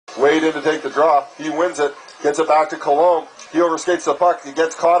Wade in to take the draw. He wins it. Gets it back to Colomb. He overskates the puck. He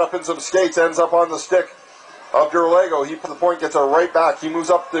gets caught up in some skates. Ends up on the stick of Derlego. He puts the point. Gets it right back. He moves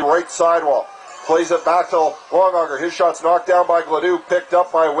up the right sidewall. Plays it back to Longauger. His shot's knocked down by Gladue. Picked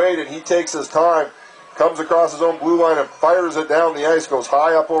up by Wade, and he takes his time. Comes across his own blue line and fires it down the ice. Goes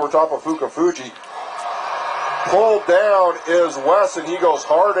high up over top of Fukufuji. Pulled down is Wes, and he goes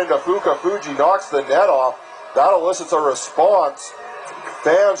hard into Fukufuji. Knocks the net off. That elicits a response.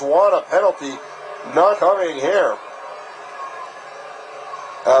 Fans want a penalty. Not coming here.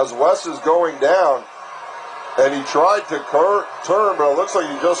 As Wes is going down, and he tried to turn, but it looks like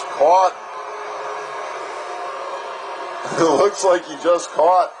he just caught. It looks like he just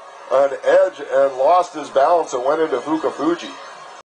caught an edge and lost his balance and went into Fukufuji.